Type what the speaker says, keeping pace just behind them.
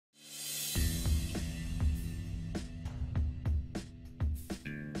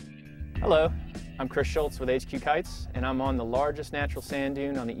Hello, I'm Chris Schultz with HQ Kites, and I'm on the largest natural sand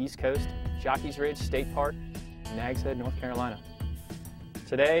dune on the East Coast, Jockey's Ridge State Park, Nags Head, North Carolina.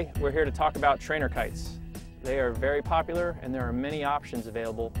 Today, we're here to talk about trainer kites. They are very popular, and there are many options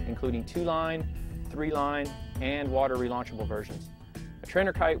available, including 2-line, 3-line, and water relaunchable versions. A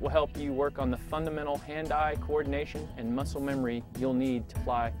trainer kite will help you work on the fundamental hand-eye coordination and muscle memory you'll need to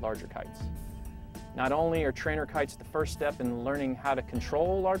fly larger kites. Not only are trainer kites the first step in learning how to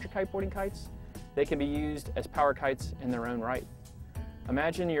control larger kiteboarding kites, they can be used as power kites in their own right.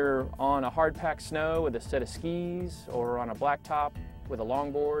 Imagine you're on a hard-packed snow with a set of skis, or on a blacktop with a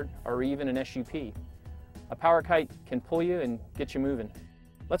longboard, or even an SUP. A power kite can pull you and get you moving.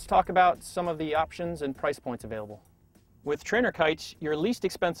 Let's talk about some of the options and price points available. With trainer kites, your least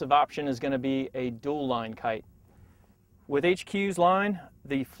expensive option is going to be a dual-line kite. With HQ's line,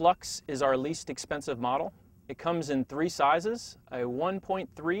 the Flux is our least expensive model. It comes in 3 sizes, a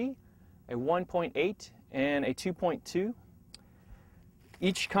 1.3, a 1.8, and a 2.2.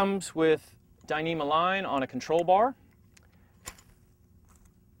 Each comes with Dyneema line on a control bar.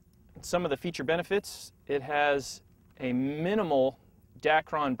 Some of the feature benefits: it has a minimal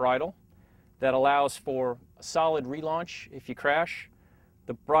Dacron bridle that allows for a solid relaunch if you crash.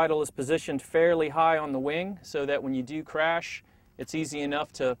 The bridle is positioned fairly high on the wing so that when you do crash, it's easy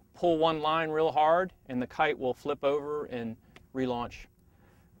enough to pull one line real hard and the kite will flip over and relaunch.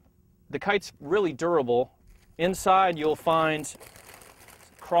 The kite's really durable. Inside you'll find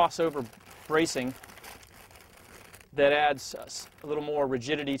crossover bracing that adds a little more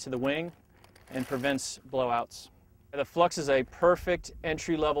rigidity to the wing and prevents blowouts. The Flux is a perfect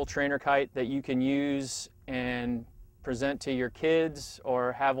entry-level trainer kite that you can use and present to your kids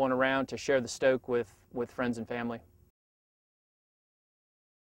or have one around to share the stoke with friends and family.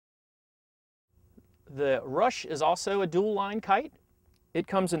 The Rush is also a dual-line kite. It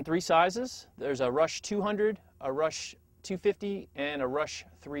comes in 3 sizes. There's a Rush 200, a Rush 250, and a Rush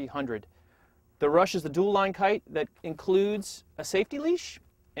 300. The Rush is the dual-line kite that includes a safety leash,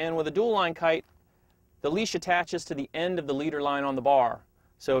 and with a dual-line kite, the leash attaches to the end of the leader line on the bar.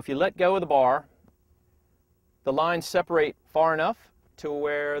 So if you let go of the bar, the lines separate far enough to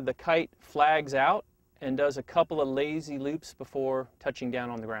where the kite flags out and does a couple of lazy loops before touching down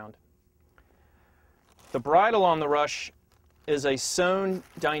on the ground. The bridle on the Rush is a sewn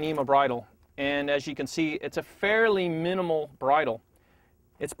Dyneema bridle, and as you can see, it's a fairly minimal bridle.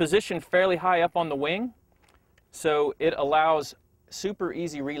 It's positioned fairly high up on the wing, so it allows super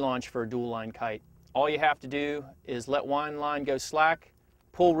easy relaunch for a dual-line kite. All you have to do is let one line go slack,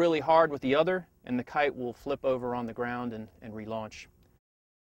 pull really hard with the other, and the kite will flip over on the ground and relaunch.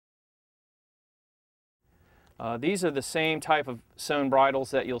 These are the same type of sewn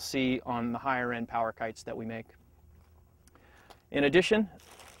bridles that you'll see on the higher end power kites that we make. In addition,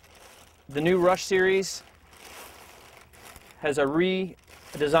 the new Rush series has a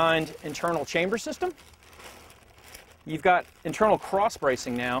redesigned internal chamber system. You've got internal cross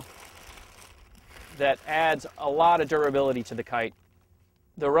bracing now that adds a lot of durability to the kite.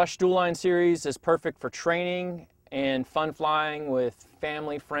 The Rush Dual Line series is perfect for training and fun flying with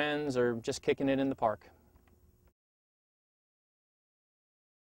family, friends, or just kicking it in the park.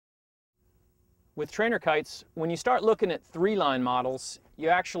 With trainer kites, when you start looking at 3-line models, you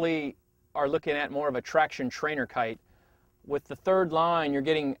actually are looking at more of a traction trainer kite. With the 3rd line, you're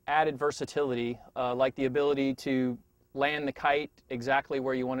getting added versatility, like the ability to land the kite exactly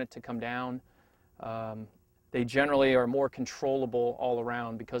where you want it to come down. They generally are more controllable all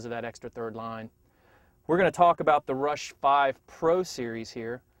around because of that extra 3rd line. We're going to talk about the Rush 5 Pro series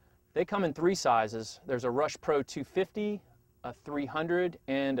here. They come in 3 sizes. There's a Rush Pro 250, a 300,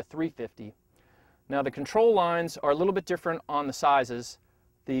 and a 350. Now the control lines are a little bit different on the sizes.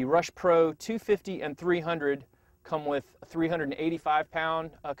 The Rush Pro 250 and 300 come with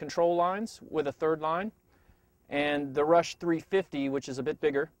 385-pound control lines with a 3rd line, and the Rush 350, which is a bit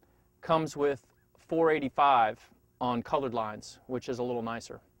bigger, comes with 485 on colored lines, which is a little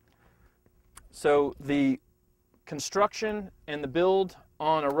nicer. So the construction and the build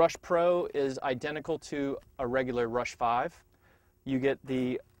on a Rush Pro is identical to a regular Rush 5. You get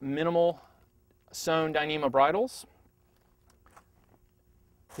the minimal sewn Dyneema bridles.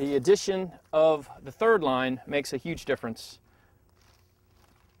 The addition of the 3rd line makes a huge difference.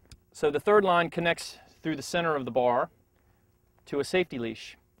 So the 3rd line connects through the center of the bar to a safety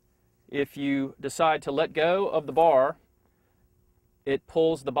leash. If you decide to let go of the bar, it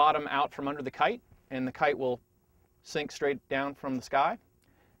pulls the bottom out from under the kite, and the kite will sink straight down from the sky.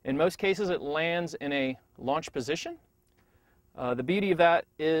 In most cases, it lands in a launch position. The beauty of that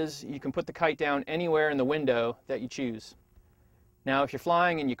is you can put the kite down anywhere in the window that you choose. Now if you're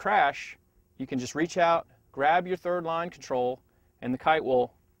flying and you crash, you can just reach out, grab your third line control, and the kite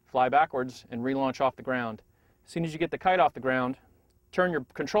will fly backwards and relaunch off the ground. As soon as you get the kite off the ground, turn your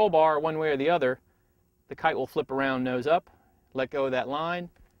control bar one way or the other, the kite will flip around nose up, let go of that line,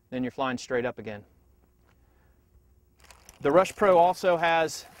 then you're flying straight up again. The Rush Pro also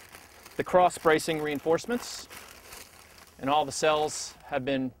has the cross bracing reinforcements, and all the cells have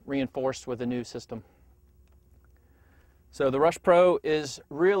been reinforced with a new system. So the Rush Pro is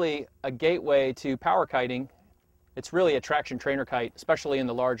really a gateway to power kiting. It's really a traction trainer kite, especially in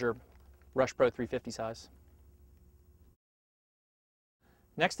the larger Rush Pro 350 size.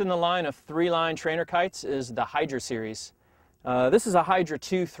 Next in the line of 3-line trainer kites is the Hydra series. This is a Hydra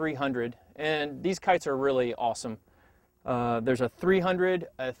 2 300, and these kites are really awesome. There's a 300,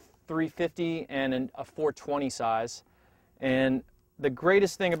 a 350, and a 420 size. And the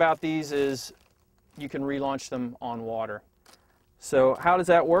greatest thing about these is you can relaunch them on water. So how does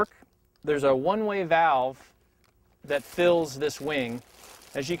that work? There's a one-way valve that fills this wing.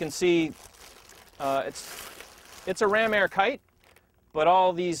 As you can see, it's a ram air kite, but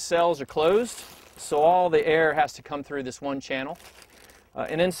all these cells are closed, so all the air has to come through this one channel.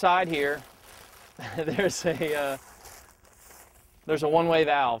 And inside here, there's a one-way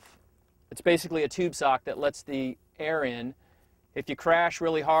valve. It's basically a tube sock that lets the air in. If you crash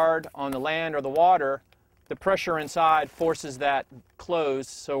really hard on the land or the water, the pressure inside forces that closed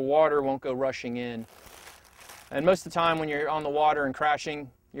so water won't go rushing in. And most of the time when you're on the water and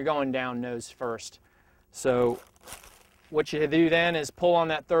crashing, you're going down nose first. So what you do then is pull on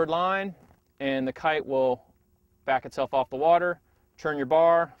that third line, and the kite will back itself off the water, turn your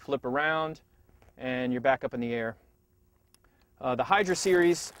bar, flip around, and you're back up in the air. The Hydra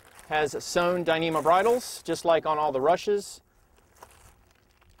series has sewn Dyneema bridles, just like on all the Rushes.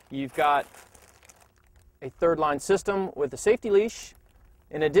 You've got a third line system with a safety leash.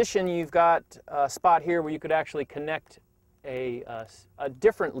 In addition, you've got a spot here where you could actually connect a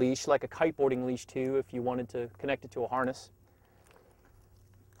different leash, like a kiteboarding leash too, if you wanted to connect it to a harness.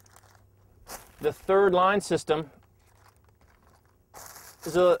 The third line system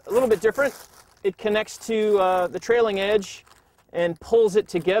is a little bit different. It connects to the trailing edge and pulls it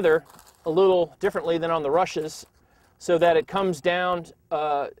together a little differently than on the Rushes, so that it comes down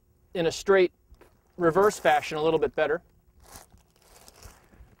in a straight reverse fashion a little bit better.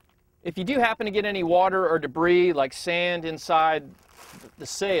 If you do happen to get any water or debris like sand inside the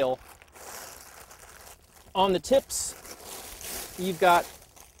sail, on the tips you've got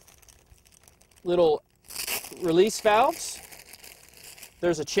little release valves.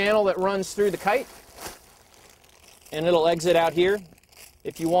 There's a channel that runs through the kite, and it'll exit out here.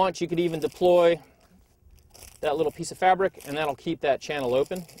 If you want, you could even deploy that little piece of fabric, and that'll keep that channel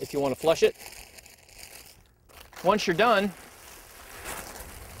open if you want to flush it. Once you're done,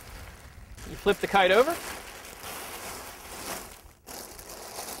 you flip the kite over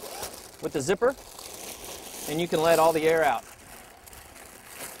with the zipper, and you can let all the air out.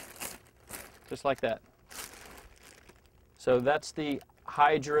 Just like that. So that's the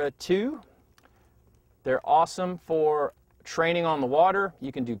Hydra 2. They're awesome for training on the water.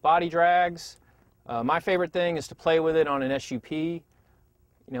 You can do body drags. My favorite thing is to play with it on an SUP. You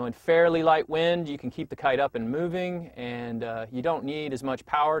know, in fairly light wind, you can keep the kite up and moving, and you don't need as much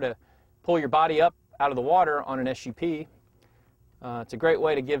power to pull your body up out of the water on an SUP. It's a great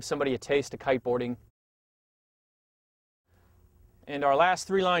way to give somebody a taste of kiteboarding. And our last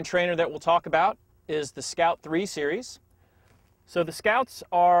 3-line trainer that we'll talk about is the Scout 3 series. So the Scouts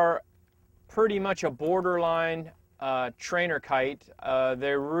are pretty much a borderline trainer kite.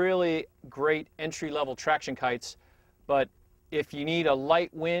 They're really great entry-level traction kites, but if you need a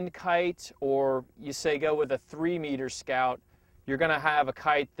light wind kite, or you say go with a 3-meter Scout, you're going to have a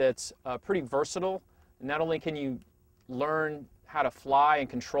kite that's pretty versatile. Not only can you learn how to fly and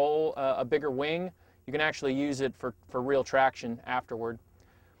control a bigger wing, you can actually use it for real traction afterward.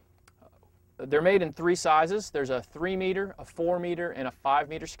 They're made in 3 sizes. There's a 3-meter, a 4-meter, and a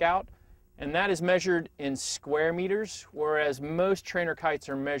 5-meter Scout, and that is measured in square meters, whereas most trainer kites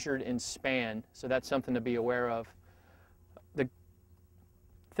are measured in span, so that's something to be aware of. The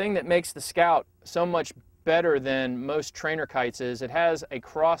thing that makes the Scout so much better than most trainer kites is it has a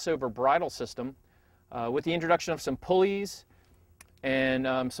crossover bridle system with the introduction of some pulleys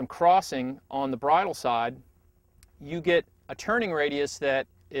and some crossing on the bridle side. You get a turning radius that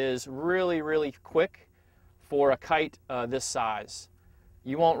is really, really quick for a kite this size.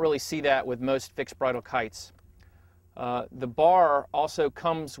 You won't really see that with most fixed bridle kites. The bar also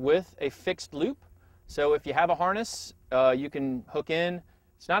comes with a fixed loop, so if you have a harness, you can hook in.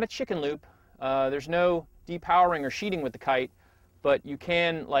 It's not a chicken loop. There's no depowering or sheeting with the kite, but you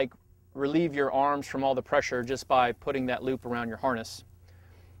can like relieve your arms from all the pressure just by putting that loop around your harness.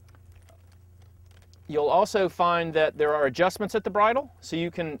 You'll also find that there are adjustments at the bridle, so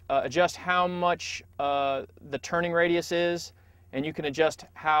you can adjust how much the turning radius is, and you can adjust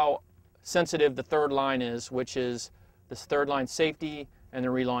how sensitive the third line is, which is this third line safety and the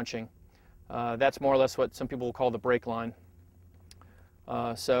relaunching. That's more or less what some people will call the brake line.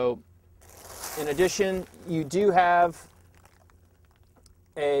 So in addition, you do have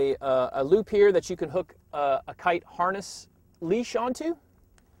a loop here that you can hook a kite harness leash onto.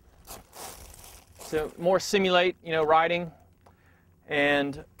 So more simulate, riding.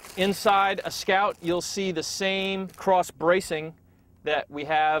 And inside a Scout, you'll see the same cross bracing that we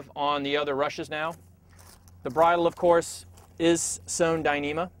have on the other rushes now. The bridle, of course, is sewn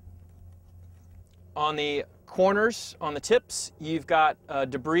Dyneema. On the corners, on the tips, you've got a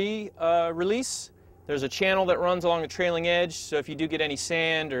debris release. There's a channel that runs along the trailing edge, so if you do get any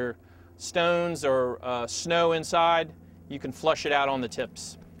sand or stones or snow inside, you can flush it out on the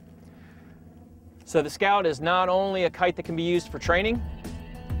tips. So the Scout is not only a kite that can be used for training,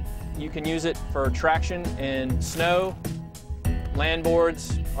 you can use it for traction in snow, land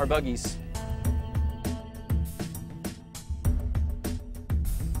boards, or buggies.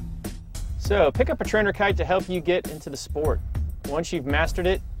 So pick up a trainer kite to help you get into the sport. Once you've mastered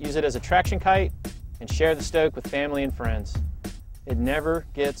it, use it as a traction kite and share the stoke with family and friends. It never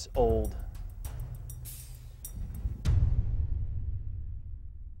gets old.